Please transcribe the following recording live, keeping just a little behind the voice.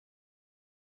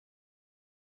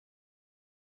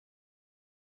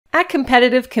At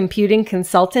Competitive Computing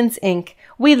Consultants, Inc.,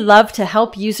 we love to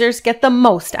help users get the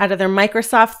most out of their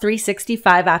Microsoft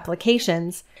 365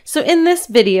 applications. So in this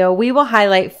video, we will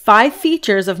highlight 5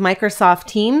 features of Microsoft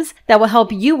Teams that will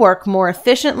help you work more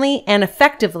efficiently and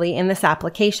effectively in this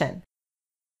application.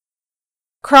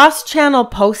 Cross-channel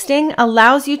posting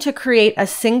allows you to create a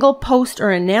single post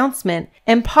or announcement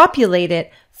and populate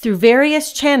it through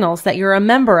various channels that you're a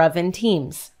member of in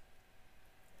Teams.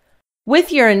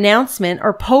 With your announcement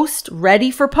or post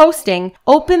ready for posting,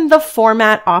 open the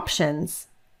Format options.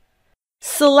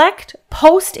 Select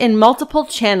Post in Multiple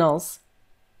Channels.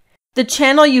 The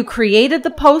channel you created the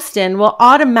post in will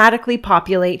automatically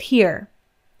populate here.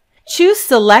 Choose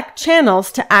Select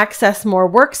Channels to access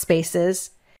more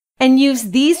workspaces, and use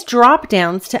these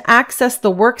drop-downs to access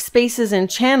the workspaces and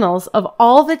channels of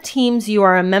all the teams you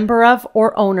are a member of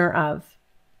or owner of.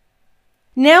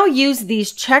 Now use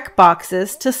these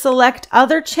checkboxes to select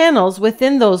other channels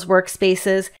within those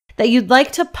workspaces that you'd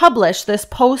like to publish this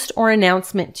post or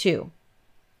announcement to.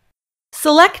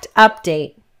 Select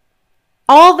Update.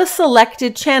 All the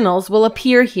selected channels will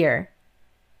appear here.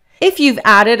 If you've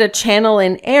added a channel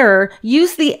in error,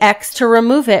 use the X to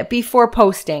remove it before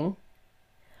posting.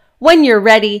 When you're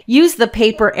ready, use the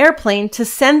paper airplane to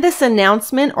send this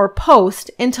announcement or post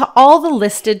into all the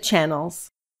listed channels.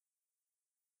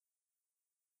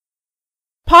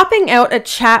 Popping out a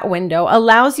chat window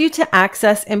allows you to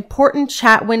access important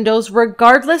chat windows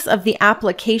regardless of the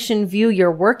application view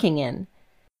you're working in.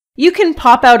 You can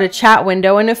pop out a chat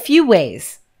window in a few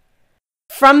ways.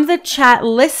 From the chat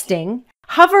listing,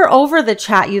 hover over the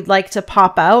chat you'd like to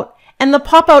pop out, and the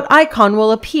pop-out icon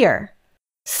will appear.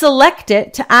 Select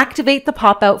it to activate the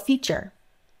pop-out feature.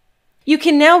 You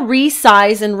can now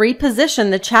resize and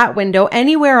reposition the chat window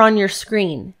anywhere on your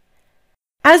screen.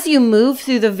 As you move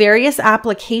through the various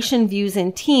application views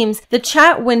in Teams, the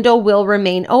chat window will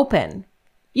remain open.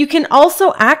 You can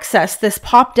also access this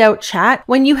popped-out chat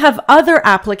when you have other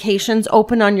applications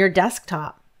open on your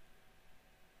desktop.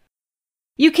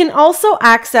 You can also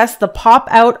access the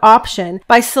pop-out option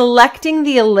by selecting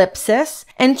the ellipsis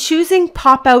and choosing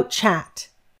Pop-out Chat.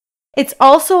 It's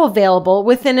also available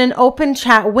within an open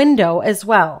chat window as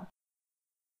well.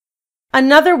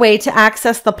 Another way to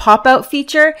access the pop-out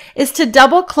feature is to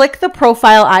double-click the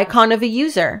profile icon of a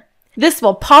user. This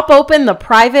will pop open the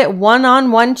private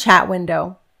one-on-one chat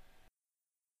window.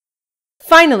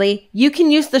 Finally, you can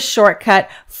use the shortcut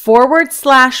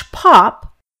 /pop,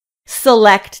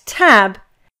 select Tab,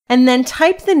 and then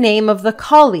type the name of the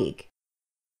colleague.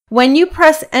 When you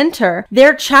press Enter,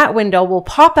 their chat window will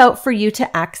pop out for you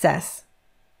to access.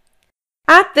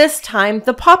 At this time,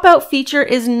 the pop-out feature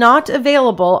is not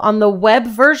available on the web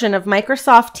version of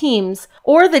Microsoft Teams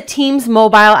or the Teams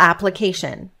mobile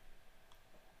application.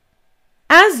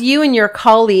 As you and your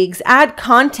colleagues add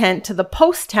content to the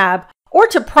Post tab or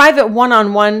to private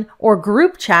one-on-one or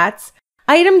group chats,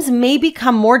 items may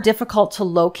become more difficult to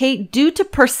locate due to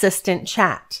persistent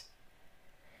chat.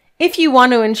 If you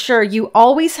want to ensure you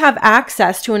always have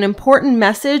access to an important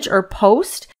message or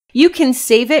post, you can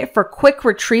save it for quick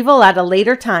retrieval at a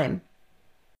later time.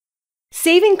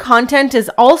 Saving content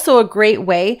is also a great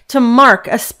way to mark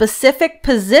a specific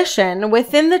position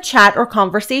within the chat or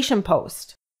conversation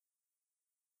post.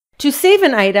 To save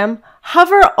an item,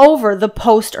 hover over the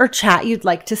post or chat you'd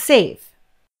like to save.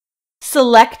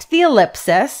 Select the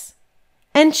ellipsis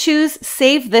and choose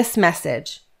Save This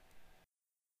Message.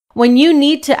 When you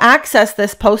need to access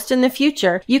this post in the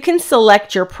future, you can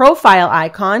select your profile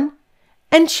icon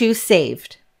and choose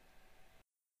Saved.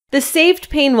 The Saved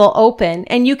pane will open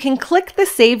and you can click the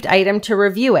saved item to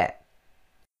review it.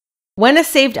 When a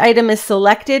saved item is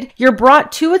selected, you're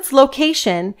brought to its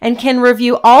location and can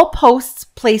review all posts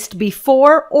placed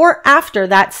before or after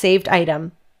that saved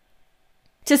item.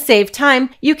 To save time,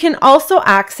 you can also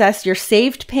access your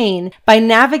saved pane by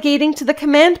navigating to the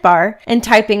command bar and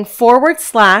typing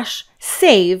 /saved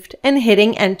and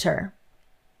hitting Enter.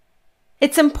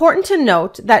 It's important to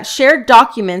note that shared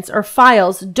documents or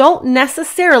files don't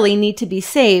necessarily need to be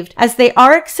saved, as they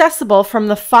are accessible from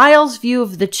the Files view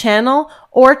of the channel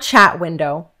or chat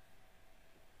window.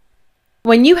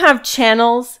 When you have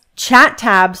channels, chat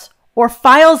tabs, or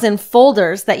files in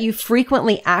folders that you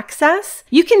frequently access,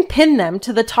 you can pin them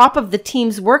to the top of the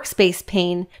Teams Workspace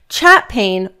pane, Chat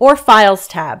pane, or Files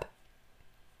tab.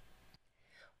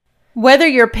 Whether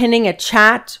you're pinning a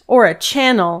chat or a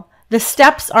channel, the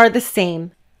steps are the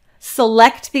same.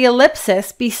 Select the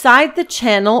ellipsis beside the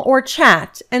channel or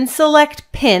chat and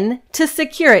select Pin to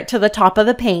secure it to the top of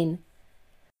the pane.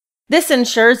 This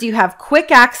ensures you have quick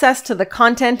access to the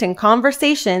content and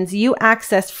conversations you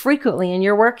access frequently in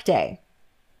your workday.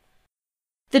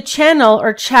 The channel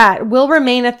or chat will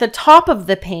remain at the top of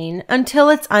the pane until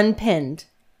it's unpinned.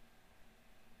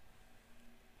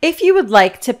 If you would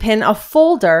like to pin a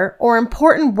folder or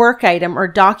important work item or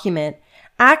document,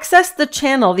 access the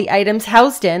channel the item's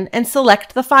housed in and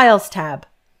select the Files tab.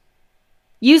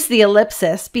 Use the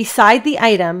ellipsis beside the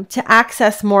item to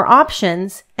access more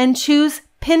options and choose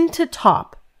Pin to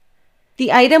Top.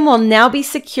 The item will now be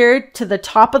secured to the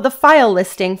top of the file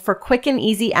listing for quick and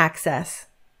easy access.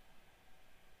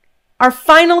 Our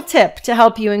final tip to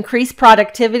help you increase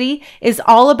productivity is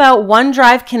all about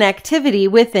OneDrive connectivity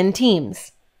within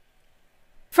Teams.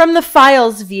 From the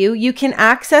Files view, you can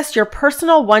access your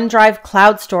personal OneDrive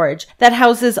cloud storage that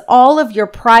houses all of your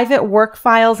private work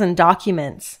files and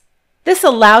documents. This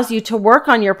allows you to work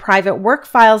on your private work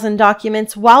files and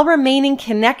documents while remaining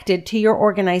connected to your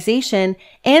organization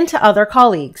and to other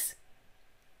colleagues.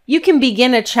 You can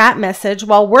begin a chat message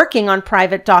while working on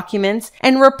private documents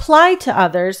and reply to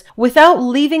others without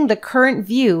leaving the current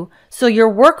view, so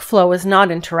your workflow is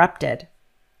not interrupted.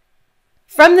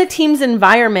 From the Teams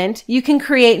environment, you can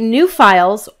create new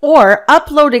files or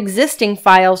upload existing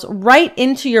files right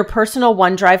into your personal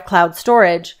OneDrive cloud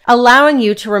storage, allowing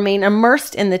you to remain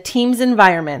immersed in the Teams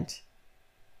environment.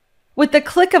 With the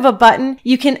click of a button,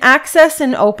 you can access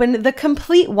and open the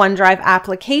complete OneDrive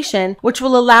application, which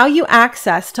will allow you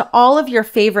access to all of your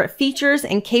favorite features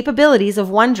and capabilities of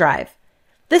OneDrive.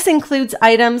 This includes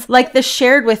items like the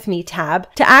Shared With Me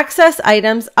tab to access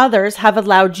items others have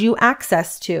allowed you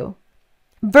access to,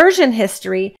 version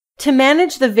history to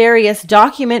manage the various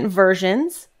document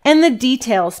versions, and the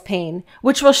Details pane,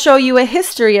 which will show you a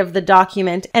history of the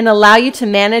document and allow you to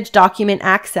manage document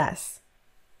access.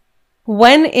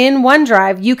 When in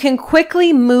OneDrive, you can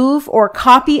quickly move or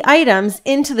copy items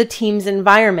into the Teams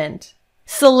environment.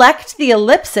 Select the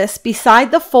ellipsis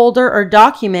beside the folder or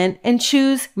document and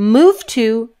choose Move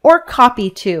To or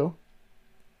Copy To.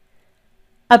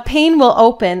 A pane will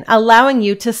open, allowing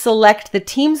you to select the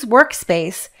Teams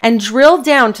workspace and drill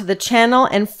down to the channel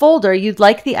and folder you'd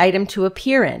like the item to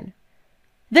appear in.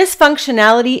 This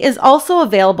functionality is also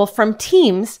available from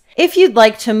Teams if you'd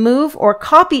like to move or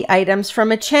copy items from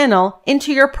a channel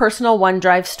into your personal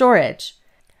OneDrive storage.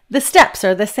 The steps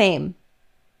are the same.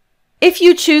 If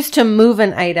you choose to move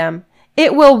an item,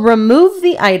 it will remove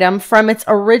the item from its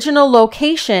original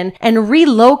location and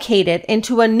relocate it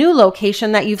into a new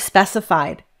location that you've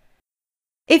specified.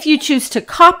 If you choose to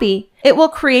copy, it will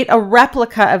create a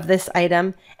replica of this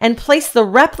item and place the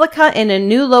replica in a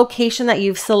new location that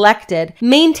you've selected,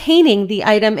 maintaining the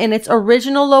item in its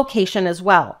original location as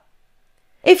well.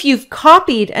 If you've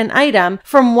copied an item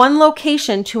from one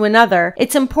location to another,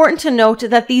 it's important to note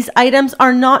that these items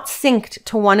are not synced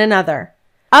to one another.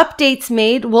 Updates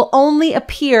made will only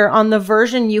appear on the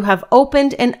version you have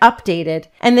opened and updated,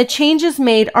 and the changes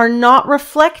made are not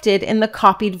reflected in the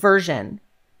copied version.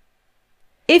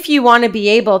 If you want to be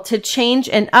able to change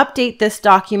and update this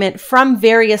document from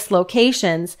various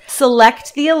locations,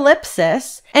 select the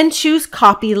ellipsis and choose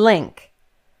Copy Link.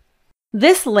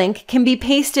 This link can be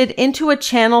pasted into a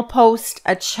channel post,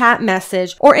 a chat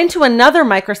message, or into another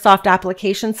Microsoft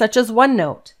application such as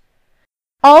OneNote.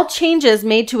 All changes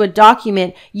made to a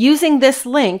document using this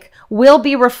link will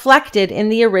be reflected in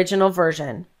the original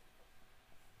version.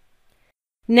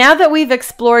 Now that we've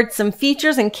explored some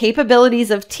features and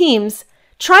capabilities of Teams,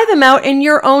 try them out in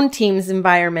your own Teams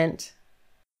environment.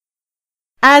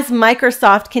 As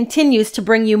Microsoft continues to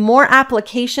bring you more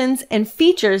applications and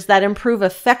features that improve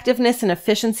effectiveness and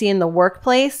efficiency in the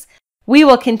workplace, we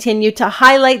will continue to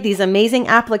highlight these amazing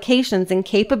applications and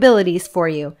capabilities for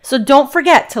you, so don't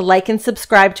forget to like and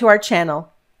subscribe to our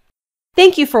channel.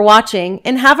 Thank you for watching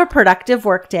and have a productive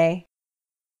workday.